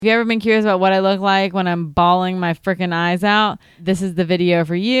If you've ever been curious about what I look like when I'm bawling my freaking eyes out, this is the video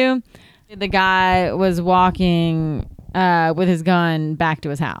for you. The guy was walking with his gun back to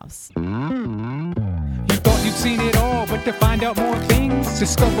his house. You thought you'd seen it all, but to find out more things,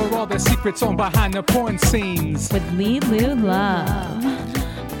 discover all the secrets on behind the porn scenes. With Lulu Love.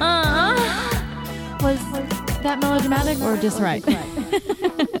 Was that melodramatic or just right?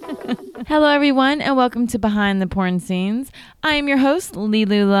 Hello, everyone, and welcome to Behind the Porn Scenes. I am your host,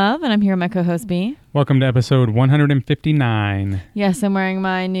 Lulu Love, and I'm here with my co-host, B. Welcome to episode 159. Yes, I'm wearing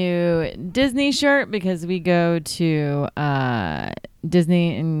my new Disney shirt because we go to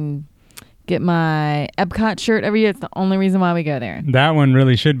Disney and get my Epcot shirt every year. It's the only reason why we go there. That one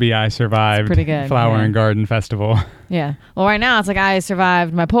really should be I Survived. It's pretty good. Flower and Garden Festival. Yeah. Well, right now it's like I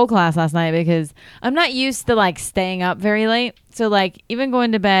survived my pole class last night because I'm not used to like staying up very late. So like even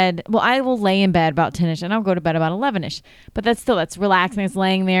going to bed, well, I will lay in bed about 10ish and I'll go to bed about 11ish. But that's relaxing. It's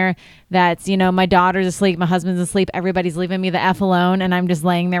laying there. That's, my daughter's asleep. My husband's asleep. Everybody's leaving me the F alone. And I'm just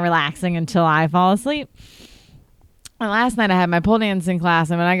laying there relaxing until I fall asleep. And last night I had my pole dancing class,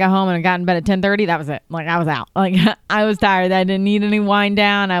 and when I got home and I got in bed at 10:30, that was it. Like I was out. Like I was tired. I didn't need any wind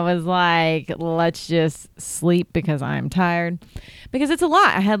down. I was like, let's just sleep because I'm tired. Because it's a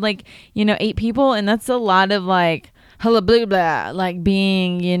lot. I had 8 people, and that's a lot of like hullabaloo, like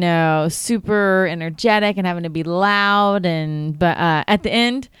being, super energetic and having to be loud. But at the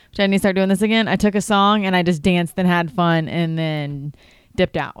end, which I need to start doing this again, I took a song and I just danced and had fun, and then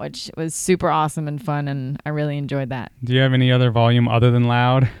dipped out, which was super awesome and fun, and I really enjoyed that. Do you have any other volume other than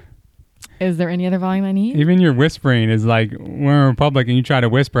loud? Is there any other volume I need? Even your whispering is like, when we're in public and you try to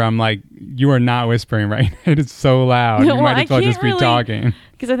whisper, I'm like, you are not whispering right. It is so loud. You might as well just be talking.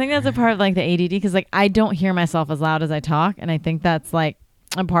 Because I think that's a part of like the ADD, because like I don't hear myself as loud as I talk, and I think that's like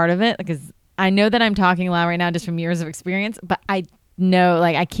a part of it, because I know that I'm talking loud right now just from years of experience, but I know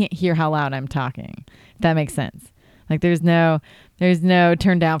like I can't hear how loud I'm talking, if that makes sense. Like there's no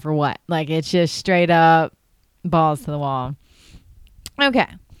turn down for what. Like it's just straight up balls to the wall. Okay.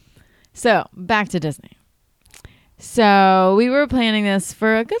 So back to Disney. So we were planning this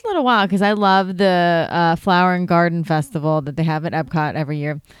for a good little while because I love the Flower and Garden Festival that they have at Epcot every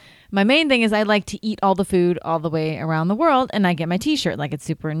year. My main thing is I like to eat all the food all the way around the world, and I get my t-shirt. Like it's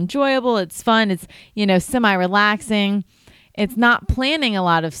super enjoyable. It's fun. It's, semi-relaxing. It's not planning a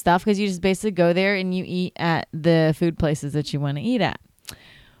lot of stuff because you just basically go there and you eat at the food places that you want to eat at.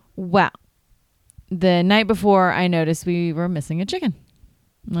 Well, the night before I noticed we were missing a chicken.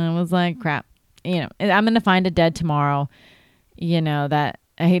 And I was like, crap, I'm going to find it dead tomorrow. That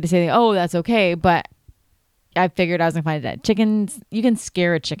I hate to say, oh, that's okay. But I figured I was going to find it dead. Chickens, you can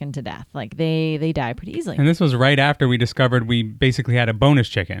scare a chicken to death. Like they die pretty easily. And this was right after we discovered we basically had a bonus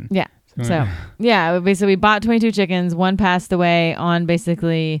chicken. Yeah. So, yeah, basically we bought 22 chickens. One passed away on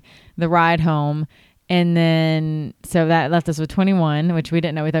basically the ride home. And then, so that left us with 21, which we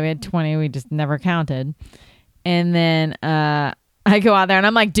didn't know. We thought we had 20. We just never counted. And then I go out there and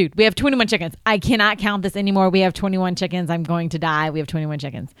I'm like, dude, we have 21 chickens. I cannot count this anymore. We have 21 chickens. I'm going to die. We have 21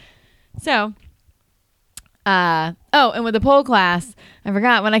 chickens. So, and with the pole class, I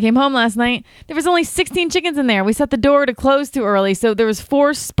forgot when I came home last night, there was only 16 chickens in there. We set the door to close too early. So there was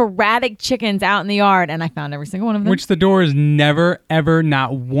 4 sporadic chickens out in the yard, and I found every single one of them. Which the door is never, ever,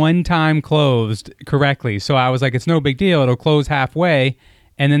 not one time closed correctly. So I was like, it's no big deal. It'll close halfway,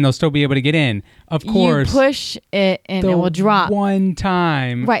 and then they'll still be able to get in. Of course. You push it and it will drop. One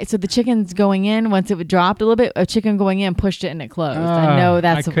time. Right. So the chicken's going in. Once it dropped a little bit, a chicken going in pushed it and it closed. I know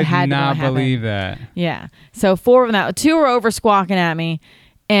that's what had to happen. I could not believe that. Yeah. So 4 of them, 2 were over squawking at me.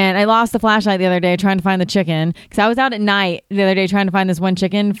 And I lost the flashlight the other day trying to find the chicken. Because I was out at night the other day trying to find this one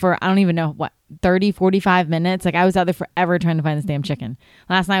chicken for, I don't even know, 30, 45 minutes. Like I was out there forever trying to find this damn chicken.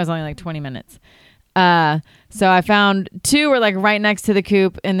 Last night was only like 20 minutes. So I found 2 were like right next to the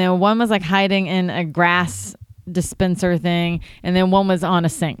coop, and then one was like hiding in a grass dispenser thing, and then one was on a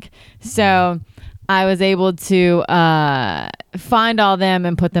sink. So I was able to find all them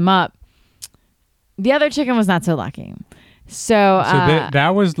and put them up. The other chicken was not so lucky. So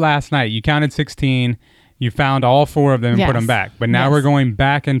that was last night. You counted 16. You found all 4 of them and put them back. But now we're going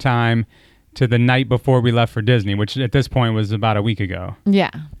back in time to the night before we left for Disney, which at this point was about a week ago.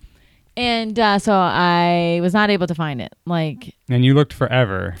 Yeah. And so I was not able to find it. And you looked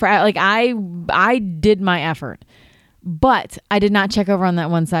forever. I did my effort, but I did not check over on that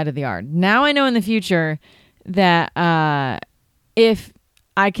one side of the yard. Now I know in the future that if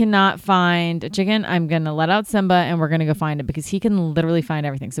I cannot find a chicken, I'm going to let out Simba and we're going to go find it, because he can literally find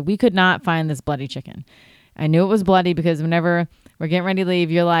everything. So we could not find this bloody chicken. I knew it was bloody because whenever we're getting ready to leave,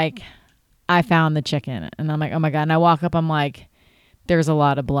 you're like, I found the chicken. And I'm like, oh my God. And I walk up, I'm like, there's a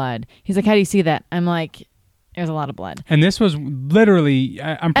lot of blood. He's like, how do you see that? I'm like, there's a lot of blood. And this was literally,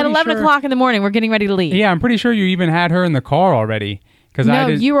 I'm pretty at 11 o'clock in the morning. We're getting ready to leave. Yeah, I'm pretty sure you even had her in the car already. No,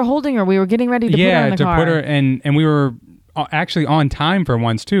 you were holding her. We were getting ready to put her in the car. Yeah, to put her, and we were actually on time for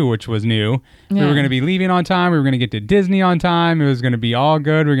once too, which was new. Yeah. We were going to be leaving on time. We were going to get to Disney on time. It was going to be all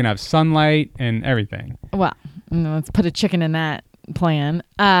good. We were going to have sunlight and everything. Well, let's put a chicken in that plan.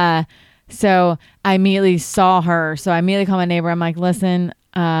 So I immediately saw her. So I immediately called my neighbor. I'm like, listen,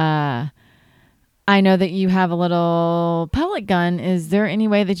 I know that you have a little pellet gun. Is there any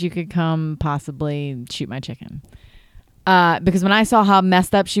way that you could come possibly shoot my chicken? Because when I saw how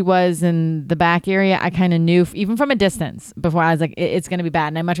messed up she was in the back area, I kind of knew, even from a distance, before I was like, it's going to be bad.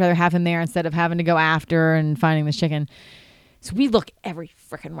 And I'd much rather have him there instead of having to go after and finding this chicken. So we look every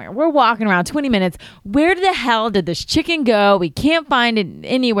freaking where. We're walking around 20 minutes. Where the hell did this chicken go? We can't find it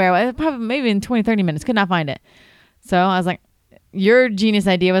anywhere. Probably maybe in 20, 30 minutes. Could not find it. So I was like, your genius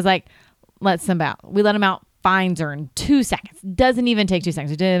idea was like, let's send him out. We let him out, finds her in 2 seconds. Doesn't even take 2 seconds.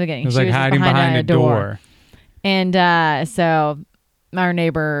 We did it at the beginning. It was like hiding behind a door. And so our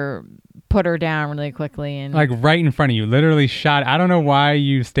neighbor put her down really quickly. And like right in front of you, literally shot. I don't know why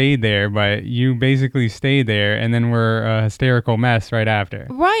you stayed there, but you basically stayed there and then were a hysterical mess right after.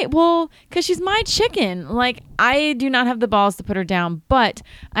 Right. Well, because she's my chicken. Like, I do not have the balls to put her down, but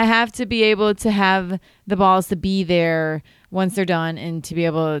I have to be able to have the balls to be there once they're done and to be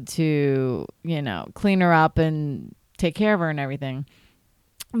able to, clean her up and take care of her and everything.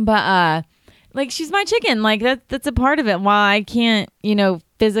 But, like, she's my chicken. Like, that's a part of it. While I can't,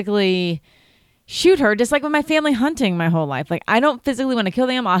 physically shoot her, just like with my family hunting my whole life. Like, I don't physically want to kill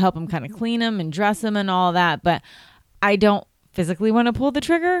them. I'll help them kind of clean them and dress them and all that. But I don't physically want to pull the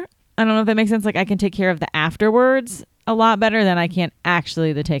trigger. I don't know if that makes sense. Like, I can take care of the afterwards a lot better than I can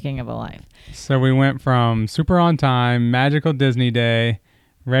actually the taking of a life. So we went from super on time, magical Disney day,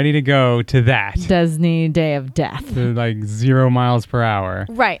 ready to go to that. Disney day of death. To like 0 miles per hour.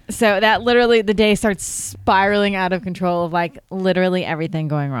 Right. So that literally the day starts spiraling out of control of like literally everything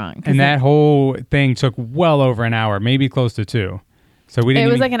going wrong. And that whole thing took well over an hour, maybe close to 2. So we didn't.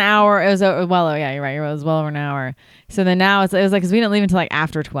 It was like an hour. It was yeah, you're right. It was well over an hour. So then now it was like, because we didn't leave until like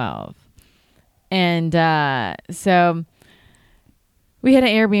after 12. And so we had an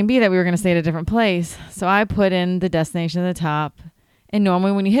Airbnb that we were going to stay at a different place. So I put in the destination at the top. And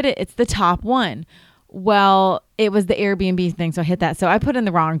normally when you hit it, it's the top one. Well, it was the Airbnb thing, so I hit that. So I put in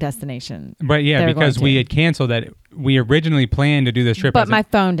the wrong destination. But yeah, because we had canceled that. We originally planned to do this trip. But my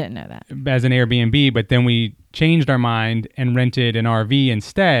phone didn't know that. As an Airbnb, but then we changed our mind and rented an RV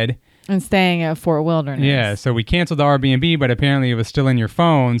instead. And staying at Fort Wilderness. Yeah, so we canceled the Airbnb, but apparently it was still in your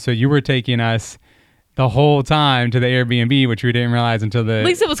phone, so you were taking us the whole time to the Airbnb, which we didn't realize until At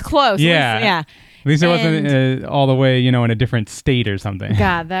least it was close. Yeah. Yeah. At least it wasn't all the way, in a different state or something.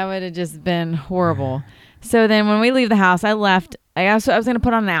 God, that would have just been horrible. So then when we leave the house, I left. I was going to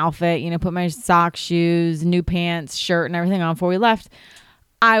put on an outfit, put my socks, shoes, new pants, shirt, and everything on before we left.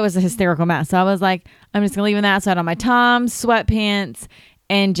 I was a hysterical mess. So I was like, I'm just going to leave in that. So I had on my Toms, sweatpants,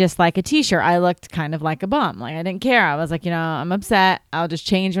 and just like a t-shirt. I looked kind of like a bum. Like, I didn't care. I was like, I'm upset. I'll just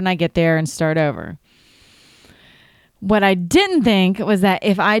change when I get there and start over. What I didn't think was that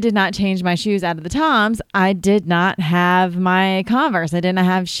if I did not change my shoes out of the Toms, I did not have my Converse. I didn't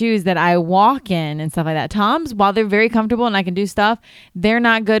have shoes that I walk in and stuff like that. Toms, while they're very comfortable and I can do stuff, they're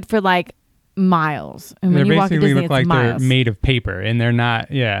not good for like miles. And when they you walk basically Disney, look like miles. They're made of paper, and they're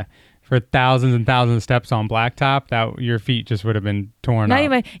not. Yeah, for thousands and thousands of steps on blacktop, that your feet just would have been torn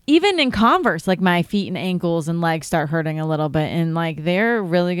up. Even in Converse, like my feet and ankles and legs start hurting a little bit, and like they're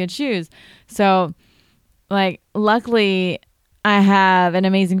really good shoes. So. Like, luckily, I have an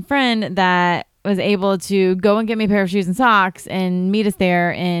amazing friend that was able to go and get me a pair of shoes and socks and meet us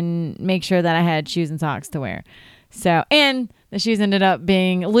there and make sure that I had shoes and socks to wear. So, and the shoes ended up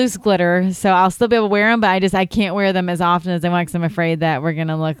being loose glitter, so I'll still be able to wear them, but I can't wear them as often as I want because I'm afraid that we're going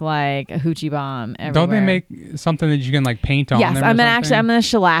to look like a hoochie bomb everywhere. Don't they make something that you can like paint on them? Yes, I'm going to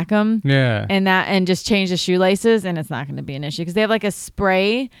shellac them. Yeah. And just change the shoelaces, and it's not going to be an issue because they have like a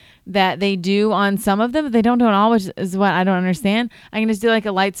spray that they do on some of them, but they don't do it all, which is what I don't understand. I can just do like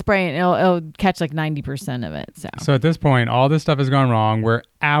a light spray and it'll catch like 90% of it. So at this point, all this stuff has gone wrong. We're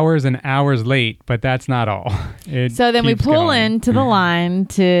hours and hours late, but that's not all. So then we pull into the line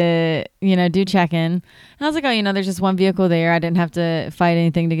to, do check-in. And I was like, there's just one vehicle there. I didn't have to fight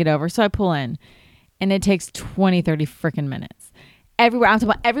anything to get over. So I pull in and it takes 20, 30 freaking minutes. Everywhere. I'm talking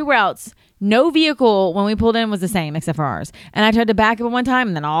about everywhere else. No vehicle when we pulled in was the same except for ours. And I tried to back up one time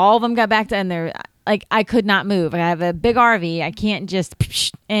and then all of them got backed and like I could not move. I have a big RV. I can't just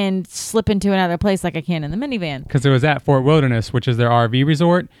and slip into another place like I can in the minivan. Because it was at Fort Wilderness, which is their RV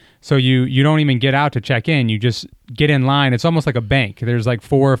resort. So you don't even get out to check in. You just get in line. It's almost like a bank. There's like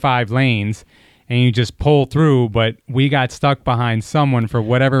 4 or 5 lanes, and you just pull through. But we got stuck behind someone for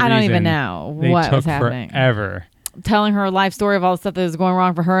whatever reason. I don't even know what was happening. Forever. Telling her life story of all the stuff that was going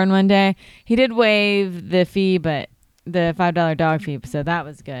wrong for her in one day. He did waive the fee, but the $5 dog fee, so that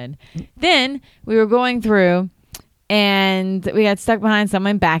was good. Then we were going through, and we got stuck behind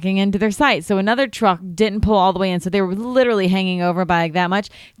someone backing into their site. So another truck didn't pull all the way in, so they were literally hanging over by like that much.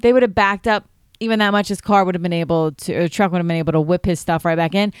 If they would have backed up even that much, his car would have been able to, or the truck would have been able to whip his stuff right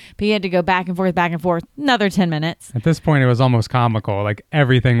back in. But he had to go back and forth, another 10 minutes. At this point, it was almost comical. Like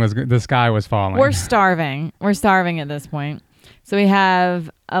everything was, the sky was falling. We're starving. We're starving at this point. So we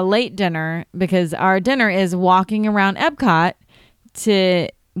have a late dinner because our dinner is walking around Epcot to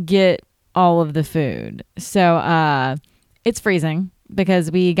get all of the food. So it's freezing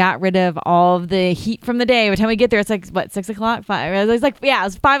because we got rid of all of the heat from the day. By the time we get there, it's like, what, 6 o'clock? 5? It was like, yeah, it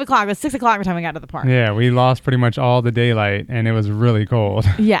was 5 o'clock. It was 6 o'clock by the time we got to the park. Yeah, we lost pretty much all the daylight, and it was really cold.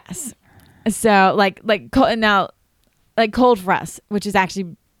 Yes. So like cold, now, like cold for us, which is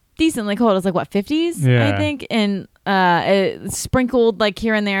actually decently cold. It's like, what, 50s, yeah. I think? And it sprinkled like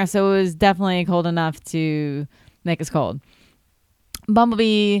here and there, so it was definitely cold enough to make us cold.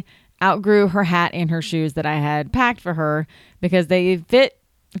 Bumblebee outgrew her hat and her shoes that I had packed for her because they fit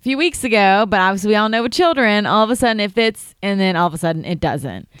a few weeks ago, but obviously we all know with children, all of a sudden it fits and then all of a sudden it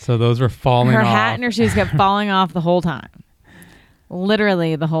doesn't. So those were falling off. Her hat and her shoes kept falling off the whole time.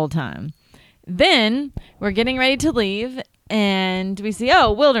 Literally the whole time. Then we're getting ready to leave and we see,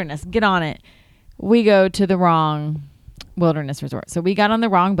 oh, Wilderness, get on it. We go to the wrong Wilderness resort. So we got on the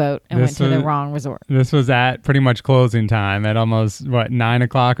wrong boat and went to the wrong resort. This was at pretty much closing time at almost, 9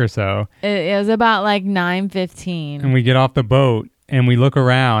 o'clock or so. It was about like 9:15. And we get off the boat and we look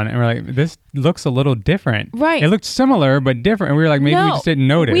around and we're like, this looks a little different. Right. It looked similar but different. And we were like, maybe we just didn't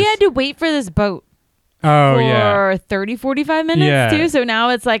notice. We had to wait for this boat. Oh, for 30, 45 minutes too. So now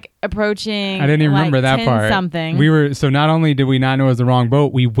it's like approaching. I didn't even remember that part. Something. So not only did we not know it was the wrong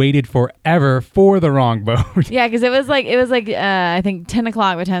boat, we waited forever for the wrong boat. Yeah, because it was like I think 10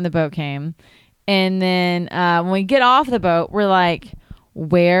 o'clock by the time the boat came, and then when we get off the boat, we're like,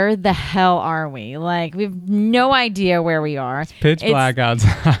 where the hell are we? Like, we have no idea where we are. It's pitch black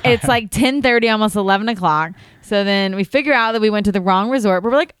outside. It's like 10:30, almost 11 o'clock. So then we figure out that we went to the wrong resort,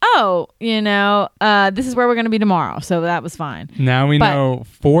 but we're like, oh, this is where we're going to be tomorrow. So that was fine. Now we know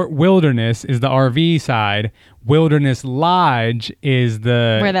Fort Wilderness is the RV side. Wilderness Lodge is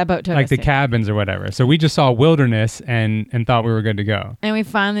where that boat took like us the to. cabins or whatever. So we just saw Wilderness and thought we were good to go. And we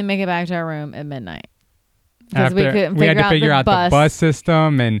finally make it back to our room at midnight. Because we had to figure out the bus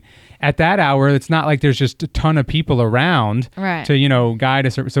system, and at that hour, it's not like there's just a ton of people around to guide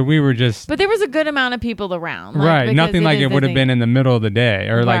us. So we were just. But there was a good amount of people around, right? Nothing like it would have been in the middle of the day,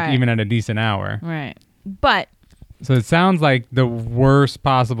 or like even at a decent hour, right? But. So it sounds like the worst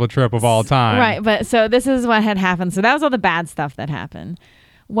possible trip of all time, right? But so this is what had happened. So that was all the bad stuff that happened.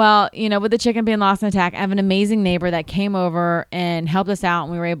 Well, with the chicken being lost in attack, I have an amazing neighbor that came over and helped us out,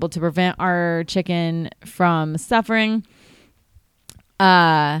 and we were able to prevent our chicken from suffering.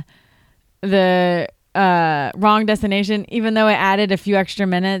 The wrong destination, even though it added a few extra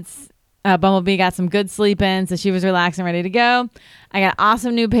minutes, Bumblebee got some good sleep in, so she was relaxed and ready to go. I got an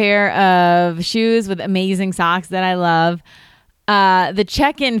awesome new pair of shoes with amazing socks that I love. The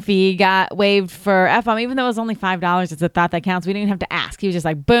check-in fee got waived for FOM, even though it was only $5. It's a thought that counts. We didn't even have to ask. He was just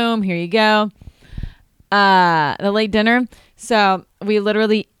like, boom, here you go. The late dinner. So we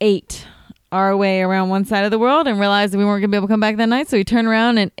literally ate our way around one side of the world and realized that we weren't going to be able to come back that night. So we turned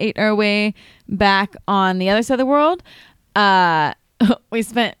around and ate our way back on the other side of the world. We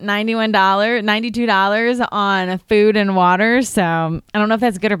spent $92 on food and water. So I don't know if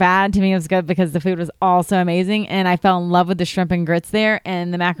that's good or bad. To me, it was good because the food was also amazing. And I fell in love with the shrimp and grits there.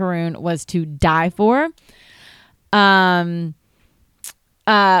 And the macaroon was to die for.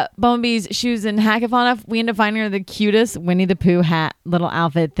 Bumblebee's shoes and hat get fallen off. We ended up finding her the cutest Winnie the Pooh hat little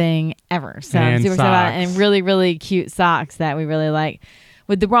outfit thing ever. So I'm super excited about it. And really, really cute socks that we really like.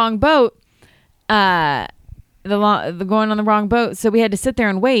 With the wrong boat, the going on the wrong boat, so we had to sit there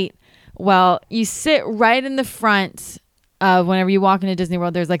and wait. Well, you sit right in the front of whenever you walk into Disney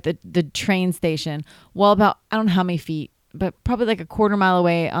World. There's like the train station. Well, about I don't know how many feet, but probably like a quarter mile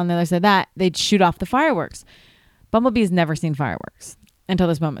away on the other side of that, they'd shoot off the fireworks. Bumblebee's never seen fireworks until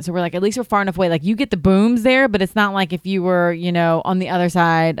this moment, so we're like, at least we're far enough away. Like, you get the booms there, but it's not like if you were on the other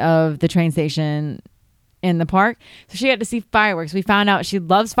side of the train station in the park. So she got to see fireworks. We found out she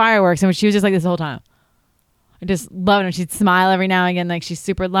loves fireworks, and she was just like this the whole time. I just loved it. She'd smile every now and again, like she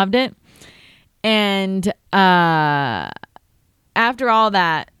super loved it. And after all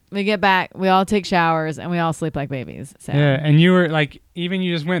that, we get back, we all take showers, and we all sleep like babies. So. Yeah, and you were like, even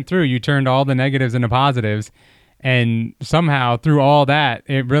you just went through, you turned all the negatives into positives, and somehow through all that,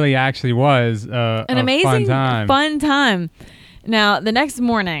 it really actually was an amazing fun time. Now, the next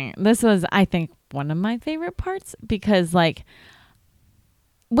morning, this was, I think, one of my favorite parts, because like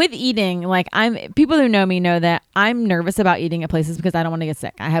with eating, like people who know me know that I'm nervous about eating at places because I don't want to get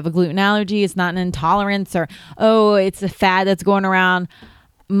sick. I have a gluten allergy. It's not an intolerance or, oh, it's a fad that's going around.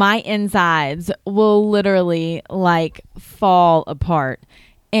 My insides will literally like fall apart,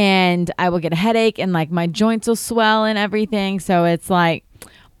 and I will get a headache, and like my joints will swell and everything. So it's like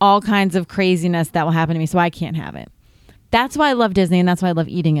all kinds of craziness that will happen to me. So I can't have it. That's why I love Disney, and that's why I love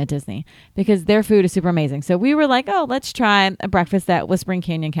eating at Disney, because their food is super amazing. So we were like, oh, let's try a breakfast at Whispering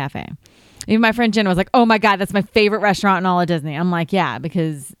Canyon Cafe. Even my friend Jen was like, oh my God, that's my favorite restaurant in all of Disney. I'm like, yeah,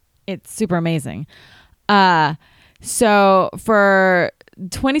 because it's super amazing. So for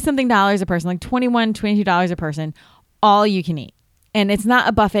 $20-something a person, like $21, $22 a person, all you can eat. And it's not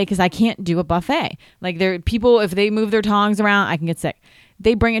a buffet, because I can't do a buffet. Like people, if they move their tongs around, I can get sick.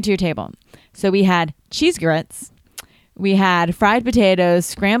 They bring it to your table. So we had cheese grits. We had fried potatoes,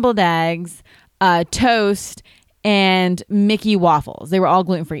 scrambled eggs, toast, and Mickey waffles. They were all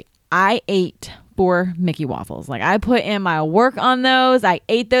gluten-free. I ate 4 Mickey waffles. Like I put in my work on those. I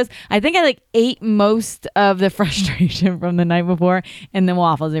ate those. I think I like ate most of the frustration from the night before in the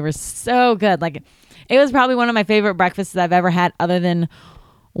waffles. They were so good. Like it was probably one of my favorite breakfasts I've ever had, other than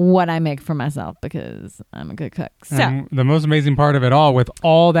what I make for myself, because I'm a good cook. So the most amazing part of it all, with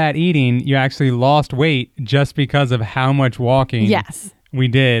all that eating, you actually lost weight just because of how much walking we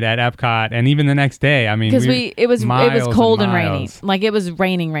did at Epcot, and even the next day. I mean, because it was cold and rainy. Like it was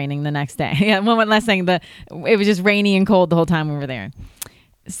raining the next day. Yeah, one last thing, it was just rainy and cold the whole time we were there.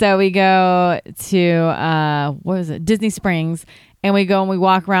 So we go to what was it, Disney Springs. And we go and we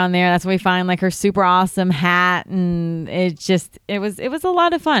walk around there. That's when we find like her super awesome hat. And it was a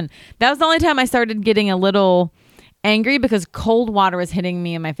lot of fun. That was the only time I started getting a little angry, because cold water was hitting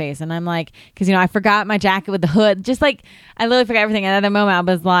me in my face. And I'm like, because, I forgot my jacket with the hood. Just like, I literally forgot everything. And at that moment, I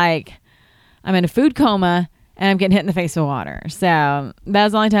was like, I'm in a food coma and I'm getting hit in the face with water. So that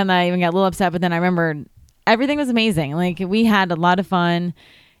was the only time that I even got a little upset. But then I remembered everything was amazing. Like we had a lot of fun,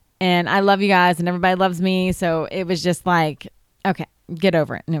 and I love you guys, and everybody loves me. So it was just like, okay, get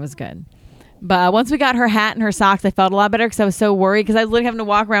over it. And it was good. But once we got her hat and her socks, I felt a lot better, because I was so worried, because I was literally having to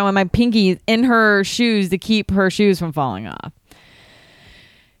walk around with my pinky in her shoes to keep her shoes from falling off.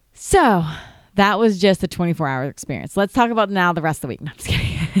 So that was just a 24-hour experience. Let's talk about now the rest of the week. No, I'm just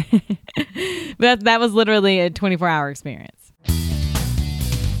kidding. But that was literally a 24-hour experience.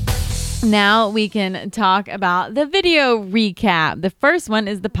 Now we can talk about the video recap. The first one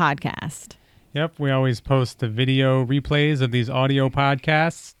is the podcast. Yep, we always post the video replays of these audio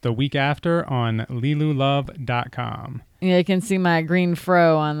podcasts the week after on lilulove.com. Yeah, you can see my green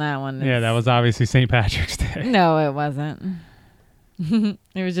fro on that one. Yeah, that was obviously St. Patrick's Day. No, it wasn't. It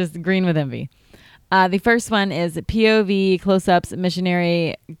was just green with envy. The first one is POV close-ups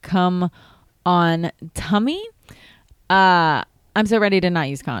missionary come on tummy. I'm so ready to not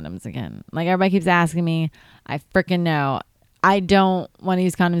use condoms again. Like everybody keeps asking me. I freaking know. I don't want to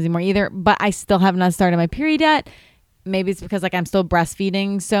use condoms anymore either, but I still have not started my period yet. Maybe it's because like I'm still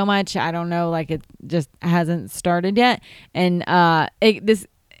breastfeeding so much. I don't know. Like it just hasn't started yet. And my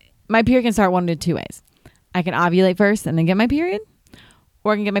period can start one of 2 ways. I can ovulate first and then get my period,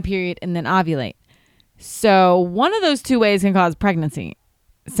 or I can get my period and then ovulate. So one of those 2 ways can cause pregnancy.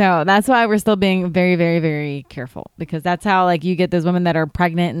 So that's why we're still being very, very, very careful, because that's how like you get those women that are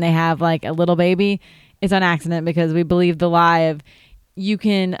pregnant and they have like a little baby. It's on accident, because we believe the lie of you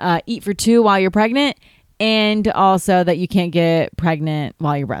can eat for 2 while you're pregnant, and also that you can't get pregnant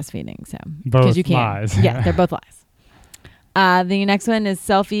while you're breastfeeding. So both you can. Lies. Yeah, they're both lies. The next one is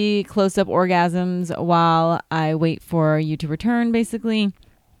selfie close-up orgasms while I wait for you to return, basically.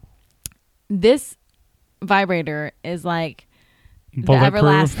 This vibrator is like the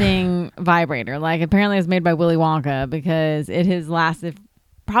everlasting vibrator. Like apparently it's made by Willy Wonka, because it has lasted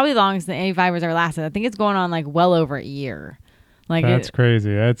probably longest than any vibrators ever lasted. I think it's going on like well over a year. Like that's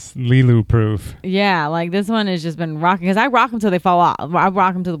crazy. That's Lilu proof. Yeah, like this one has just been rocking, because I rock them till they fall off. I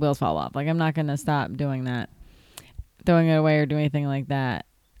rock them till the wheels fall off. Like I'm not gonna stop doing that, throwing it away or doing anything like that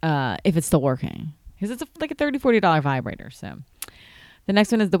if it's still working, because it's like a $30-$40 vibrator. So the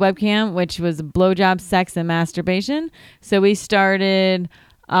next one is the webcam, which was blowjob, sex, and masturbation. So we started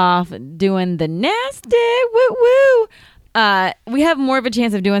off doing the nasty. Woo woo. We have more of a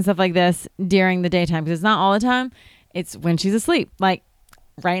chance of doing stuff like this during the daytime because it's not all the time. It's when she's asleep. Like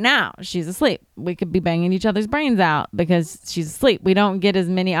right now, she's asleep. We could be banging each other's brains out because she's asleep. We don't get as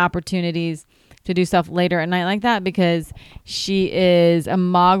many opportunities to do stuff later at night like that because she is a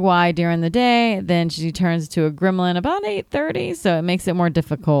mogwai during the day. Then she turns to a gremlin about 8:30. So it makes it more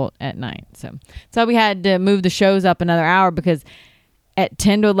difficult at night. So we had to move the shows up another hour because at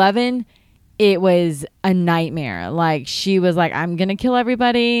 10 to 11, it was a nightmare. Like she was like, I'm going to kill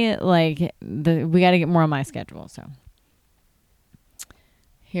everybody. Like we got to get more on my schedule. So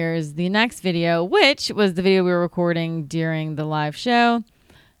here's the next video, which was the video we were recording during the live show.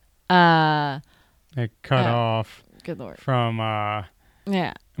 It cut off. Good Lord. From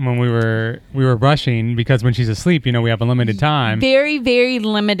when we were rushing because when she's asleep, we have a limited time. Very, very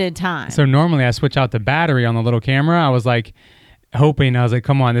limited time. So normally I switch out the battery on the little camera. I was like hoping,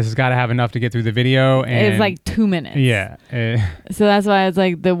 come on, this has got to have enough to get through the video. And it's like 2 minutes. Yeah. So that's why it's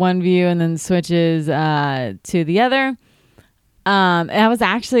like the one view and then switches to the other.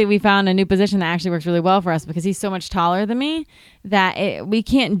 We found a new position that actually works really well for us because he's so much taller than me that we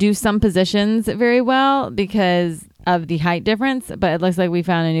can't do some positions very well because of the height difference, but it looks like we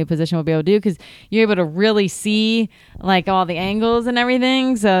found a new position we'll be able to do because you're able to really see like all the angles and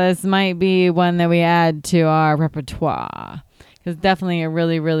everything. So this might be one that we add to our repertoire. It's definitely a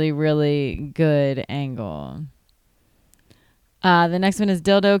really, really, really good angle. The next one is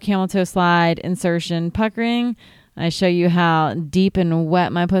dildo, camel toe slide, insertion, puckering. I show you how deep and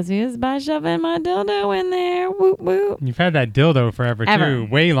wet my pussy is by shoving my dildo in there. Whoop, whoop. You've had that dildo forever too,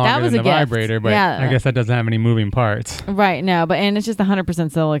 way longer than the vibrator, but yeah. I guess that doesn't have any moving parts. Right, no, and it's just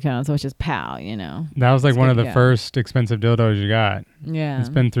 100% silicone, so it's just pow, That was like one of the first expensive dildos you got. Yeah. It's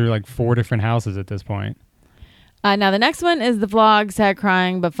been through like 4 different houses at this point. Now the next one is the vlog, sad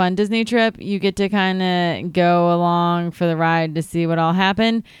crying but fun Disney trip. You get to kind of go along for the ride to see what all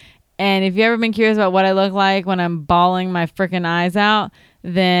happened. And if you've ever been curious about what I look like when I'm bawling my freaking eyes out,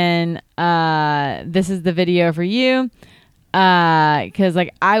 then this is the video for you. Because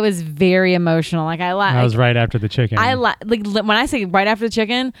I was very emotional. That was right after the chicken. When I say right after the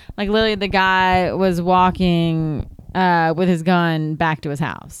chicken, literally the guy was walking with his gun back to his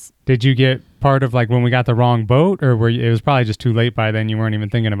house. Did you get part of when we got the wrong boat, or it was probably just too late by then? You weren't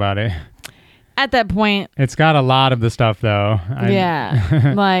even thinking about it. At that point, it's got a lot of the stuff though. Yeah.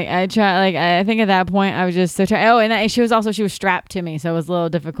 I try. I think at that point I was just so tired. Oh, and she was strapped to me, so it was a little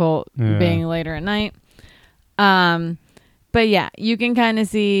difficult being later at night. But yeah, you can kind of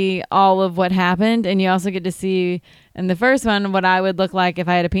see all of what happened, and you also get to see in the first one what I would look like if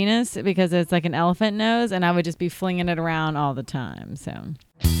I had a penis, because it's like an elephant nose, and I would just be flinging it around all the time. So.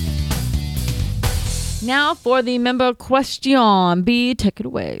 Now for the member question. B, take it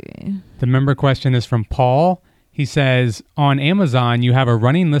away. The member question is from Paul. He says, on Amazon, you have a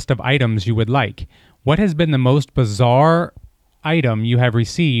running list of items you would like. What has been the most bizarre item you have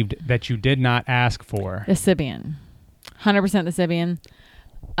received that you did not ask for? The Sibian. 100% the Sibian.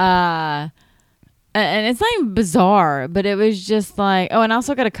 And it's not even bizarre, but it was just and I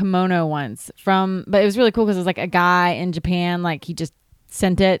also got a kimono once but it was really cool because it was a guy in Japan, he just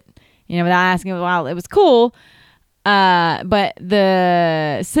sent it. Without asking. Wow, it was cool. But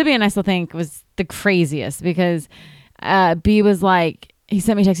the Sibian, I still think, was the craziest because B was he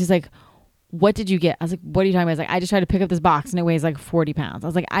sent me a text. He's like, what did you get? I was like, what are you talking about? He's like, I just tried to pick up this box and it weighs 40 pounds. I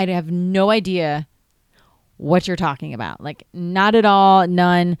was like, I have no idea what you're talking about. Not at all,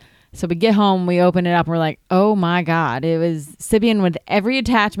 none. So we get home, we open it up, and we're like, oh my God. It was Sibian with every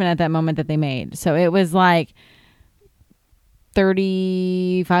attachment at that moment that they made. So it was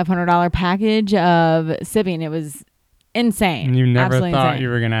 $3,500 package of Sibian. It was insane. You never Absolutely thought insane. You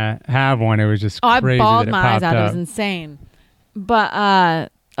were gonna have one. It was just crazy. I bawled that it my eyes out. up. It was insane. But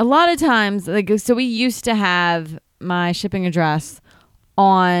a lot of times, so we used to have my shipping address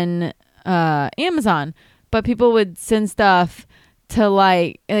on Amazon, but people would send stuff to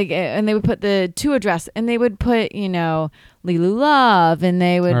and they would put the to address, and they would put Lilu Love, and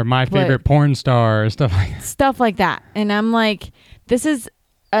they would or my favorite porn star, or stuff like that. And I'm like, this is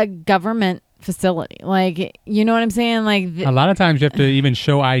a government facility. You know what I'm saying? A lot of times you have to even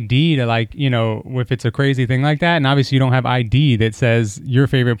show ID to if it's a crazy thing like that, and obviously you don't have ID that says your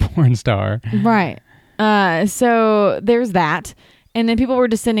favorite porn star. Right. So there's that. And then people were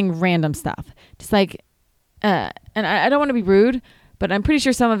just sending random stuff. Just and I don't want to be rude, but I'm pretty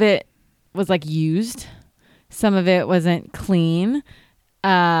sure some of it was used. Some of it wasn't clean.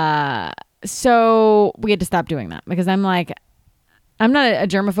 So we had to stop doing that because I'm not a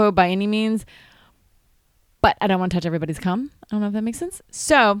germaphobe by any means, but I don't want to touch everybody's cum. I don't know if that makes sense.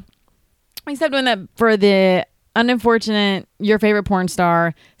 So I stopped doing that for the unfortunate, your favorite porn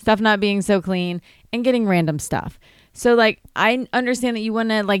star, stuff not being so clean, and getting random stuff. So like, I understand that you want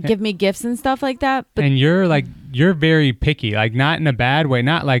to like give me gifts and stuff like that. But and you're very picky, like not in a bad way,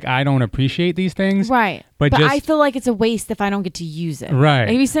 not like I don't appreciate these things. Right. But just, I feel like it's a waste if I don't get to use it. Right.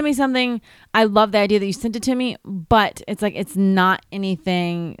 Like if you send me something, I love the idea that you sent it to me, but it's like, it's not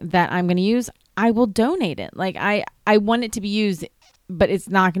anything that I'm going to use. I will donate it. Like I want it to be used, but it's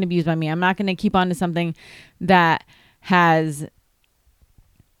not going to be used by me. I'm not going to keep on to something that's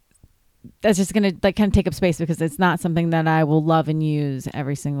just going to like kind of take up space because it's not something that I will love and use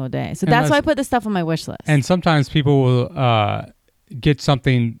every single day. So that's why I put this stuff on my wish list. And sometimes people will get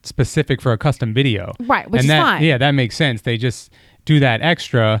something specific for a custom video. Right, which is fine. Yeah, that makes sense. They just do that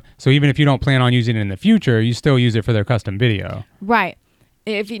extra. So even if you don't plan on using it in the future, you still use it for their custom video. Right.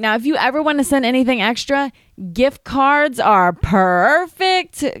 If you ever want to send anything extra, gift cards are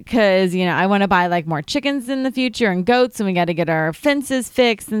perfect because, I want to buy like more chickens in the future and goats, and we got to get our fences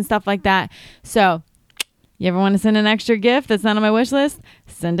fixed and stuff like that. So you ever want to send an extra gift that's not on my wish list?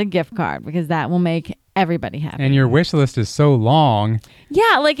 Send a gift card because that will make everybody happy. And your wish list is so long.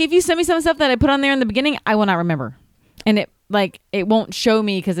 Yeah, like if you send me some stuff that I put on there in the beginning, I will not remember. And it won't show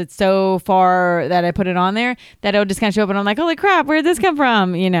me because it's so far that I put it on there that it'll just kind of show up and I'm like, holy crap, where did this come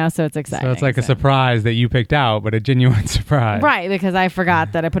from? So it's exciting. So it's like a surprise that you picked out, but a genuine surprise. Right, because I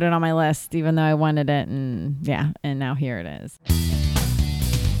forgot that I put it on my list even though I wanted it, and now here it is.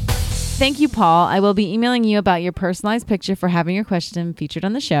 Thank you, Paul. I will be emailing you about your personalized picture for having your question featured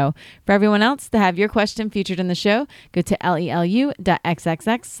on the show. For everyone else to have your question featured in the show, go to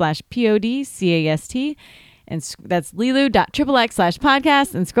lelu.xxx/podcast. And that's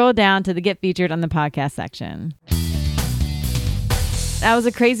lelu.xxx/podcast and scroll down to the get featured on the podcast section. That was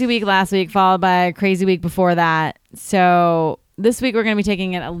a crazy week last week, followed by a crazy week before that. So this week we're going to be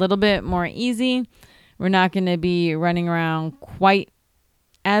taking it a little bit more easy. We're not going to be running around quite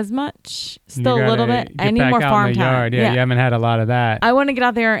as much. Still a little bit. I need more farm time. Yeah, you haven't had a lot of that. I want to get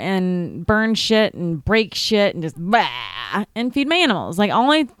out there and burn shit and break shit and just and feed my animals. Like,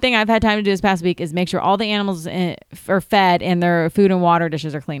 only thing I've had time to do this past week is make sure all the animals are fed and their food and water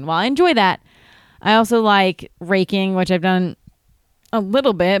dishes are clean. While I enjoy that, I also like raking, which I've done a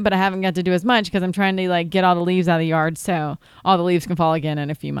little bit, but I haven't got to do as much because I'm trying to like get all the leaves out of the yard so all the leaves can fall again in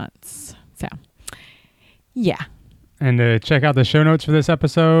a few months. So, yeah. And to check out the show notes for this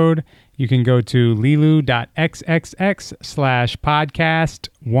episode, you can go to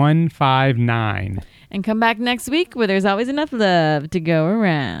lelu.xxx/podcast159. And come back next week where there's always enough love to go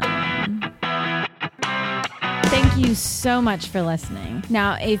around. Thank you so much for listening.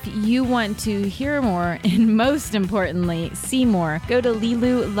 Now, if you want to hear more and most importantly, see more, go to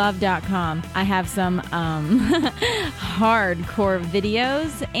lelulove.com. I have some hardcore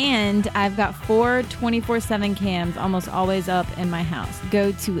videos and I've got 4 24/7 cams almost always up in my house.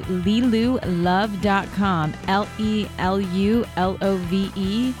 Go to lelulove.com. LELULOVE.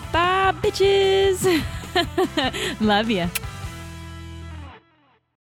 Bye, bitches. Love ya.